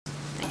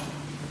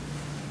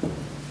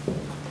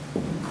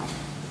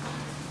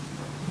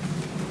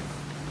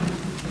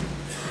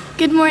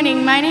Good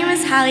morning, my name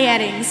is Hallie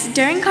Eddings.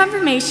 During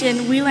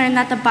confirmation, we learned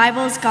that the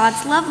Bible is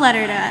God's love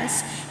letter to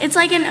us. It's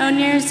like an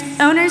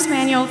owner's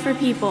manual for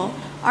people.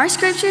 Our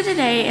scripture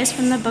today is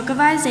from the book of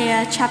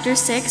Isaiah, chapter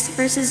 6,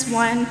 verses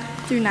 1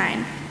 through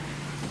 9.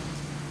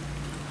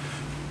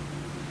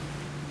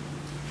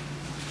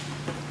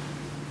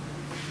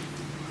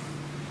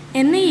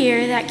 In the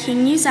year that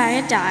King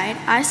Uzziah died,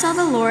 I saw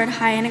the Lord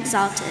high and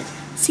exalted,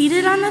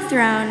 seated on the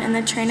throne, and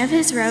the train of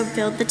his robe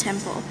filled the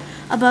temple.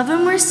 Above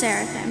him were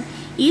seraphim.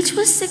 Each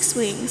with 6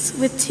 wings.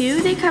 With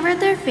 2 they covered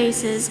their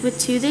faces, with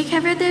 2 they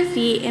covered their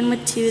feet, and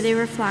with 2 they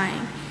were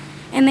flying.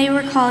 And they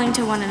were calling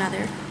to one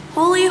another,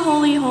 Holy,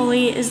 holy,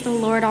 holy is the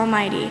Lord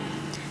Almighty.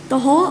 The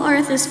whole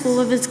earth is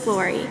full of his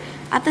glory.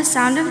 At the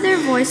sound of their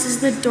voices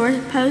the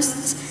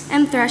doorposts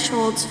and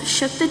thresholds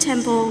shook, the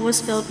temple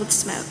was filled with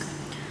smoke.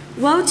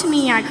 Woe to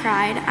me, I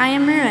cried, I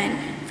am ruined,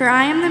 for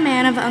I am the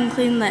man of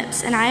unclean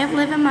lips, and I have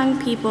lived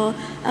among people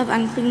of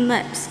unclean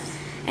lips.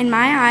 And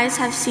my eyes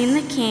have seen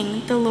the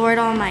King, the Lord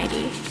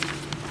Almighty.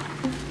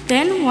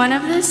 Then one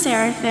of the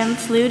seraphim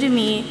flew to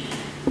me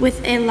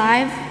with a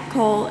live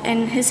coal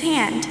in his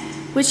hand,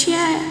 which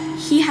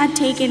he had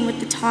taken with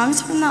the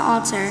tongs from the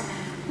altar.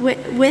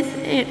 With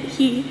it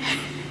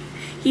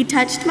he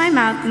touched my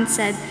mouth and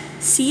said,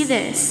 See,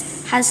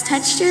 this has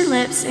touched your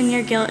lips, and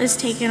your guilt is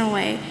taken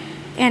away,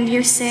 and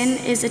your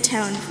sin is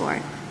atoned for.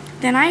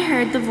 Then I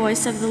heard the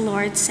voice of the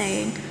Lord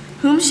saying,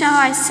 Whom shall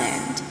I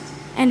send?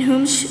 And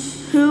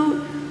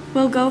who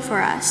will go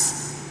for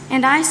us?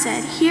 And I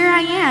said, Here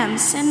I am,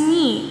 send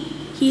me.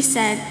 He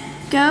said,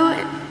 Go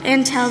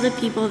and tell the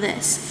people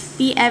this.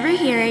 Be ever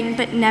hearing,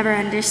 but never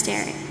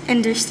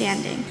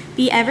understanding.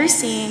 Be ever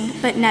seeing,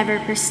 but never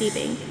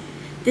perceiving.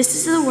 This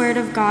is the word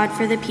of God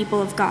for the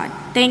people of God.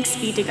 Thanks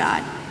be to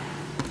God.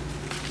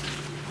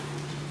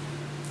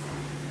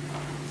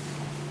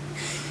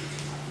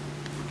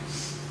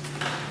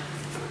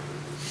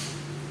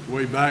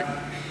 Way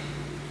back,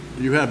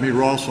 you had me,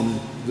 Ross, on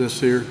this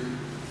here.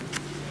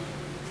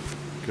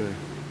 Okay.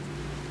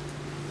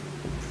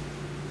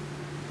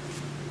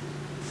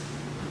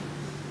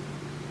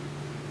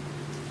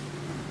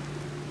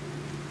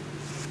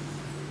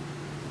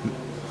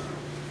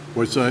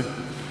 What'd you say?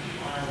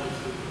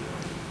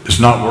 It's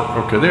not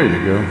work. Okay, there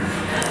you go.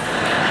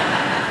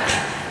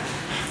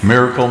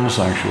 Miracle in the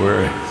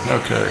sanctuary.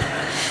 Okay.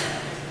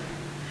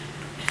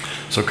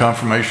 So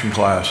confirmation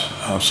class,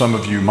 some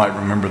of you might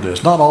remember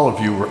this. Not all of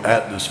you were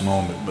at this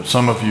moment, but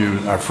some of you,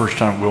 our first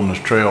time Wilderness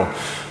Trail,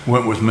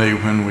 went with me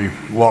when we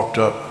walked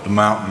up the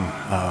mountain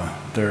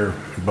there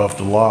above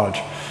the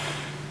lodge,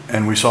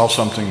 and we saw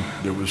something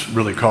that was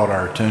really caught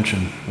our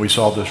attention. We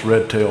saw this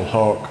red-tailed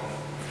hawk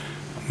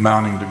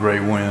mounting the gray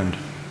wind,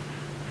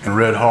 and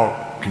red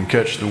hawk can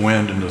catch the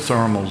wind in the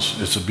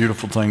thermals. It's a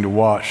beautiful thing to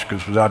watch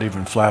because without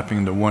even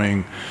flapping the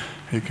wing,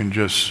 it can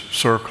just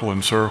circle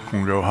and circle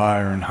and go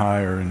higher and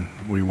higher, and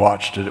we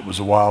watched it. It was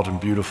a wild and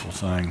beautiful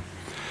thing.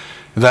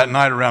 That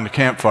night around the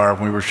campfire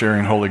when we were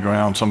sharing holy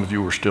ground, some of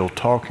you were still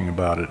talking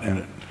about it,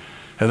 and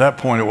at that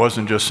point it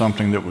wasn't just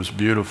something that was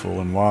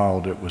beautiful and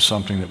wild, it was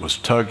something that was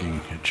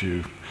tugging at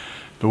you.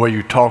 The way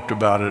you talked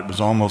about it, it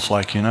was almost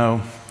like,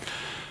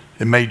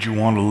 it made you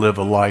want to live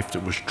a life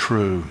that was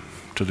true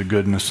to the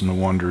goodness and the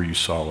wonder you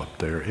saw up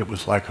there. It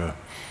was like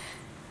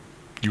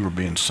you were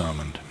being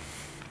summoned.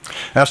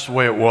 That's the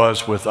way it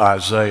was with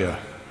Isaiah.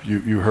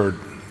 You heard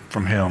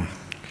from him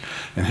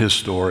and his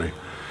story.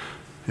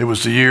 It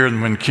was the year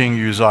when King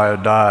Uzziah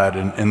died,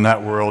 and in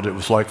that world it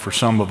was like for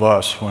some of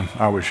us when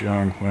I was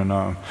young,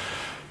 when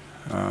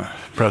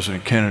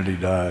President Kennedy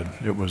died.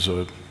 It was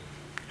a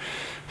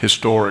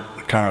historic,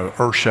 kind of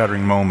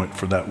earth-shattering moment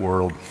for that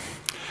world.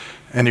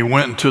 And he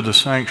went into the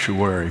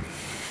sanctuary,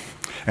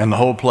 and the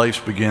whole place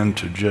began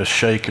to just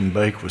shake and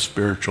bake with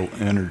spiritual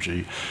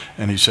energy.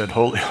 And he said,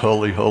 Holy,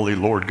 holy, holy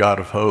Lord God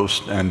of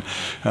hosts. And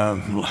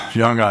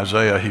young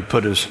Isaiah, he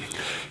put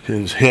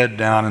his head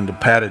down in the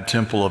padded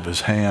temple of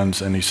his hands,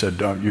 and he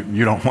said,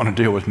 you don't want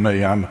to deal with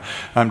me.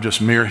 I'm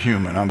just mere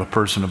human. I'm a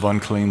person of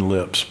unclean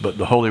lips. But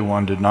the Holy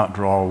One did not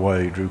draw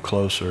away, drew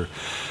closer.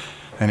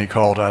 And he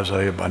called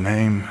Isaiah by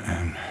name,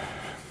 and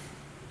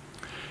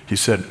he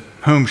said,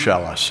 Whom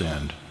shall I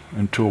send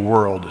into a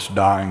world that's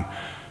dying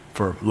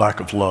for lack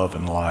of love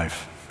and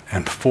life?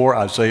 And before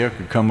Isaiah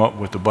could come up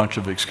with a bunch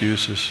of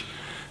excuses,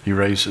 he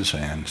raised his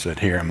hand and said,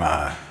 Here am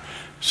I,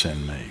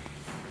 send me.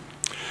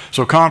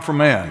 So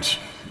confirmands,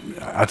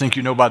 I think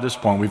you know by this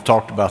point, we've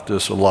talked about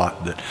this a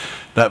lot,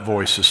 that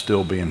voice is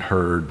still being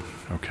heard,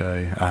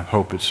 okay? I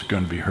hope it's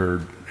going to be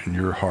heard in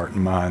your heart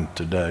and mind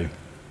today.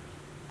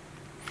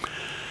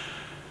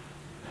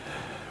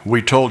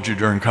 We told you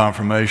during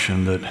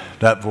confirmation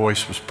that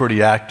voice was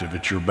pretty active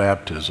at your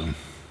baptism.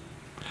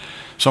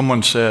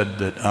 Someone said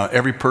that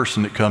every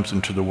person that comes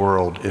into the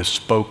world is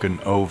spoken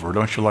over.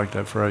 Don't you like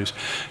that phrase?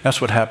 That's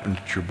what happened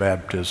at your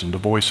baptism. The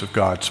voice of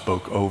God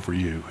spoke over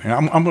you. And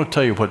I'm going to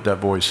tell you what that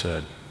voice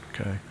said,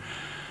 okay?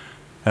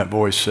 That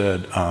voice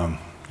said,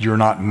 you're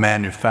not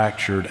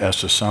manufactured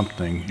as a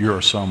something. You're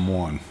a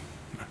someone.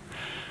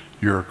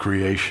 You're a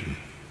creation.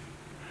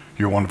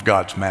 You're one of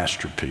God's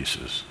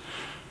masterpieces.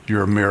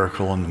 You're a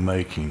miracle in the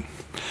making.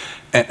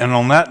 And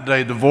on that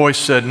day, the voice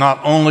said, not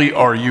only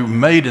are you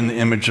made in the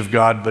image of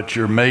God, but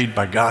you're made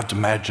by God's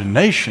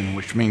imagination,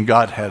 which means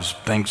God has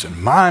things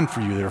in mind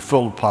for you that are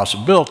full of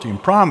possibility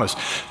and promise,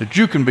 that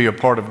you can be a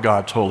part of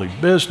God's holy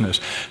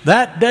business.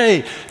 That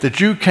day that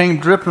you came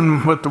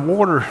dripping with the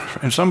water,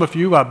 and some of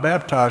you I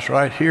baptized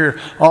right here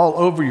all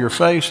over your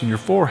face and your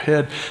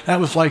forehead,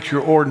 that was like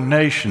your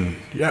ordination.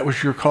 That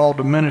was your call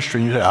to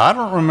ministry. And you say, I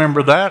don't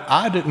remember that.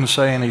 I didn't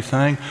say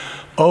anything.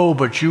 Oh,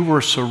 but you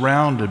were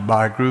surrounded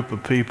by a group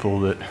of people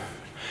that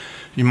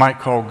you might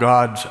call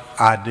God's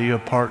idea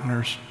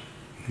partners,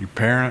 your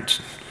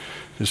parents,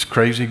 this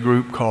crazy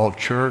group called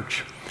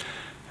church.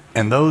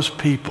 And those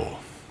people,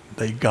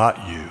 they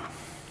got you.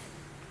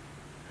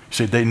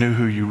 See, they knew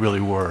who you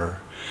really were.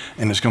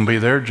 And it's going to be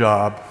their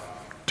job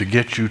to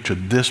get you to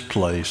this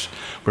place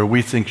where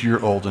we think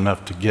you're old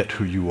enough to get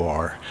who you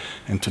are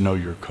and to know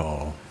your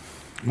call.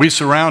 We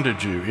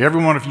surrounded you.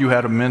 Every one of you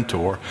had a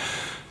mentor,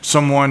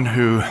 someone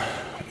who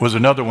was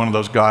another one of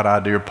those God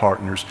idea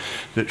partners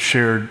that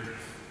shared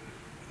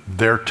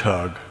their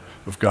tug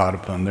of God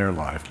upon their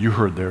life. You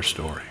heard their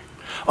story.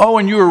 Oh,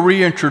 and you were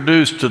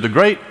reintroduced to the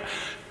great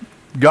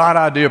God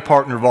idea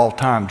partner of all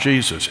time,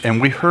 Jesus.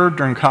 And we heard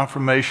during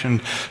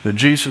confirmation that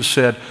Jesus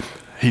said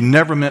he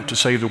never meant to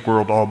save the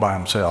world all by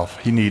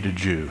himself. He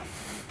needed you,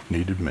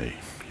 needed me.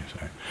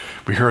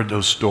 We heard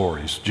those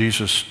stories.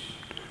 Jesus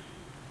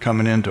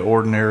coming into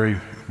ordinary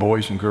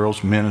boys and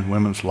girls, men and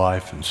women's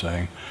life and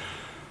saying,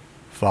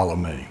 follow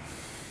me.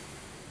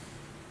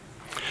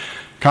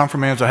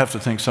 Confirmands, I have to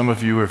think some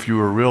of you, if you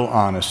were real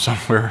honest,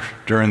 somewhere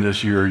during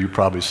this year you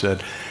probably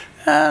said,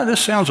 this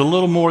sounds a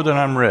little more than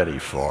I'm ready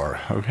for,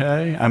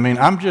 okay? I mean,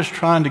 I'm just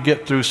trying to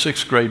get through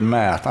 6th grade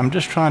math. I'm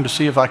just trying to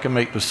see if I can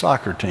make the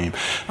soccer team.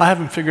 I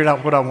haven't figured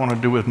out what I want to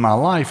do with my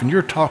life, and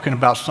you're talking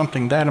about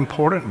something that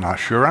important. Not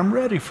sure I'm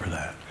ready for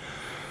that.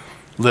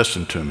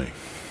 Listen to me.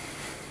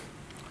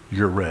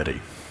 You're ready.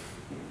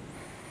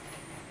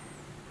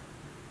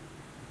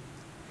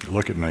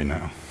 Look at me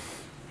now.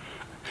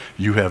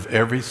 You have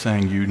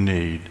everything you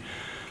need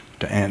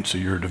to answer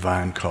your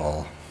divine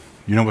call.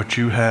 You know what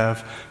you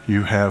have?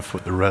 You have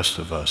what the rest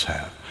of us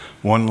have.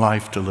 One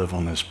life to live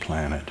on this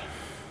planet.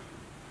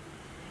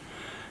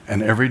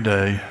 And every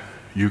day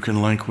you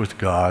can link with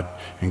God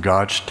in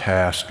God's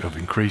task of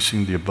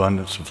increasing the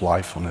abundance of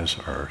life on this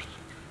earth.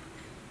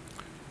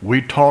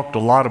 We talked a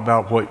lot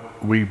about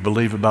what we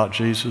believe about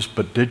Jesus,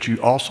 but did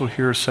you also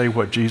hear us say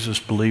what Jesus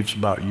believes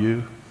about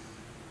you?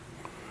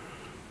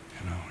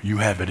 You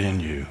have it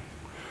in you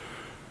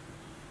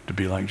to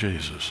be like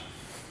Jesus.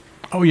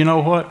 Oh, you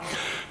know what?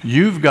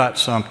 You've got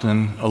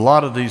something a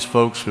lot of these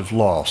folks have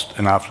lost,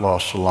 and I've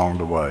lost along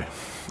the way.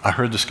 I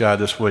heard this guy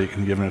this week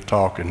and giving a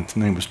talk, and his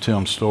name was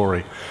Tim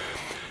Story.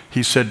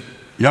 He said,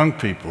 young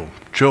people,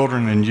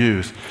 children and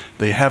youth,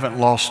 they haven't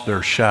lost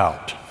their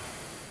shout.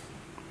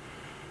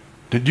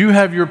 Did you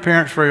have your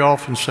parents very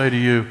often say to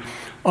you,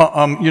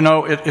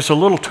 it's a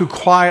little too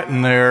quiet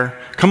in there.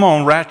 Come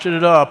on, ratchet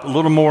it up, a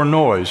little more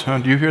noise. Huh?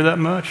 Do you hear that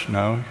much?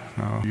 No.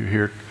 You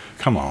hear,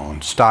 come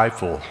on,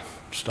 stifle.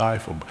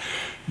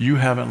 You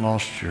haven't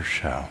lost your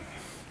shout.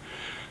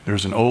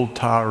 There's an old,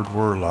 tired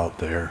world out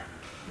there.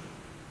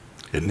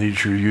 It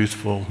needs your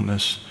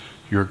youthfulness,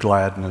 your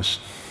gladness.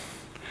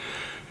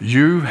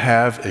 You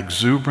have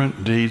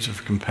exuberant deeds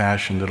of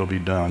compassion that'll be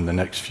done the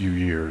next few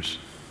years.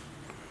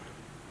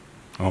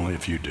 Only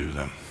if you do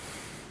them.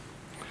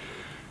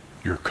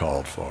 You're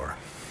called for.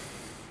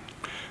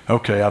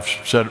 Okay, I've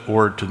said a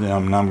word to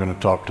them, and I'm going to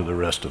talk to the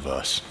rest of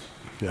us.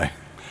 Okay?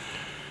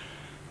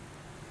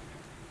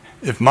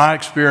 If my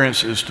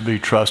experience is to be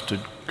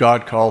trusted,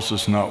 God calls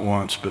us not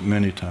once, but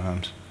many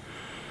times.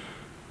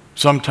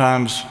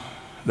 Sometimes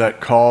that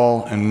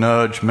call and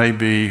nudge may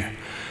be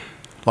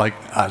like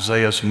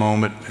Isaiah's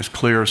moment, as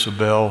clear as a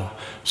bell.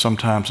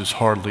 Sometimes it's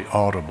hardly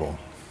audible.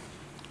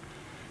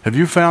 Have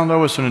you found,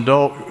 though, as an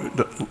adult,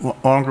 the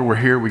longer we're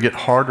here, we get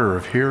harder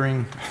of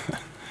hearing?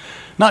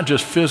 Not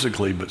just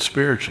physically, but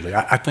spiritually.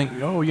 I think,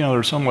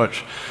 there's so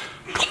much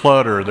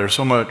clutter, there's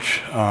so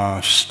much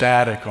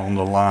static on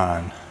the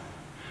line.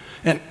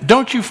 And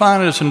don't you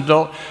find as an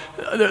adult,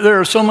 there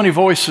are so many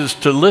voices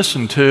to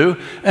listen to,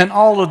 and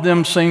all of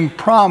them seem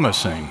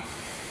promising.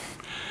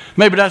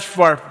 Maybe that's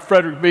why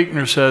Frederick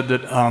Buechner said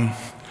that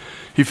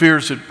he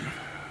fears that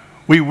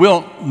we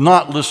will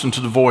not listen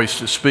to the voice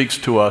that speaks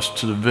to us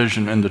to the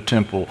vision in the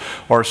temple,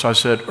 or as I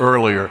said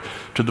earlier,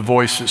 to the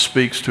voice that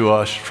speaks to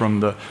us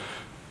from the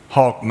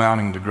hawk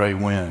mounting the gray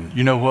wind.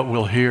 You know what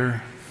we'll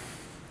hear?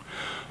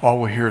 All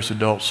we hear as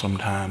adults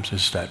sometimes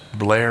is that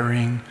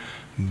blaring,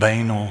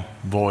 banal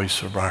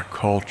voice of our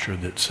culture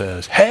that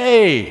says,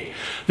 hey,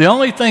 the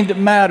only thing that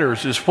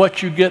matters is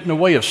what you get in the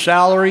way of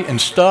salary and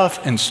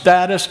stuff and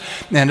status,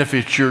 and if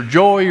it's your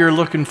joy you're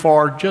looking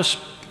for, just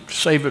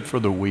save it for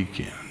the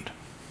weekend.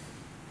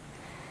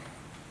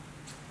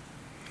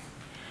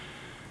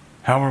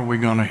 How are we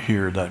going to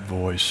hear that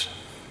voice?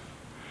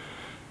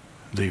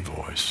 The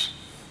voice.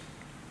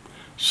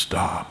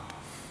 Stop.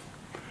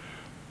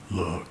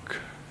 Look.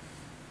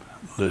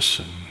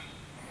 Listen.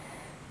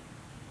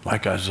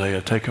 like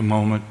Isaiah, take a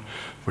moment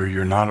where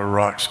you're not a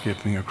rock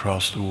skipping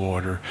across the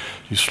water.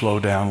 You slow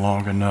down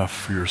long enough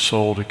for your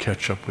soul to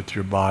catch up with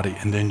your body,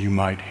 and then you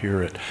might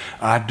hear it.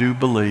 I do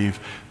believe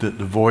that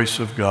the voice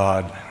of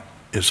God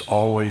is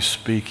always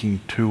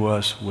speaking to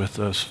us, with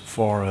us,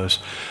 for us,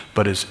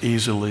 but it's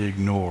easily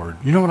ignored.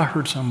 You know what I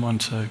heard someone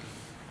say?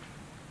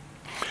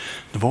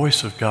 The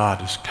voice of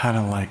God is kind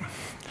of like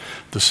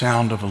the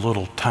sound of a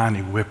little tiny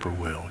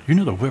whippoorwill. You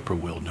know the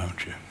whippoorwill,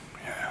 don't you?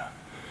 Yeah.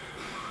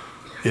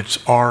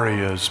 Its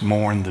arias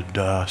mourn the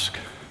dusk.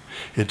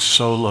 Its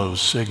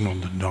solos signal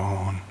the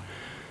dawn.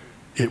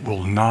 It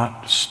will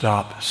not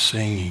stop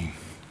singing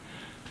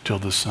till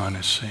the sun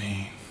is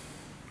seen.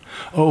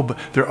 Oh, but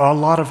there are a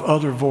lot of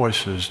other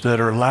voices that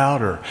are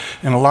louder,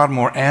 and a lot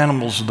more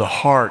animals of the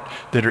heart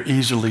that are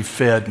easily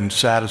fed and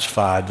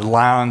satisfied. The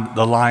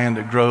lion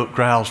that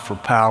growls for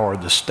power,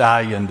 the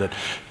stallion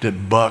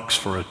that bucks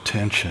for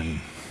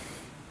attention.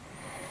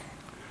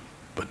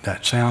 But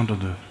that sound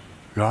of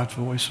God's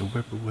voice, the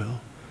whippoorwill,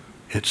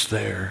 it's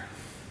there.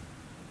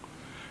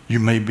 You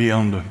may be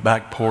on the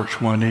back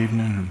porch one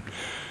evening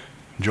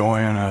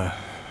enjoying a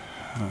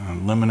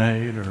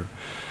lemonade or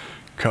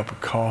cup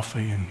of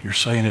coffee, and you're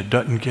saying it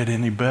doesn't get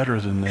any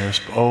better than this.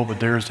 But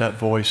there's that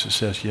voice that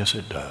says, yes,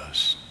 it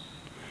does.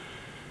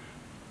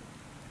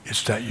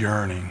 It's that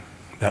yearning,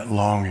 that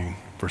longing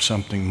for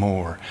something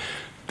more.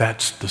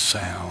 That's the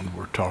sound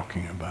we're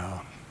talking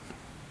about.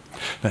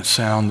 That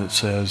sound that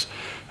says,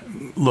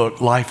 look,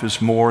 life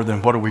is more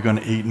than what are we going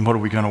to eat and what are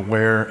we going to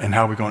wear and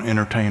how are we going to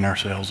entertain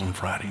ourselves on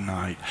Friday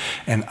night.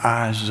 And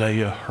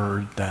Isaiah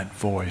heard that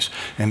voice,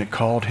 and it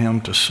called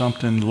him to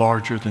something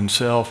larger than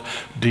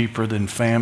self, deeper than family.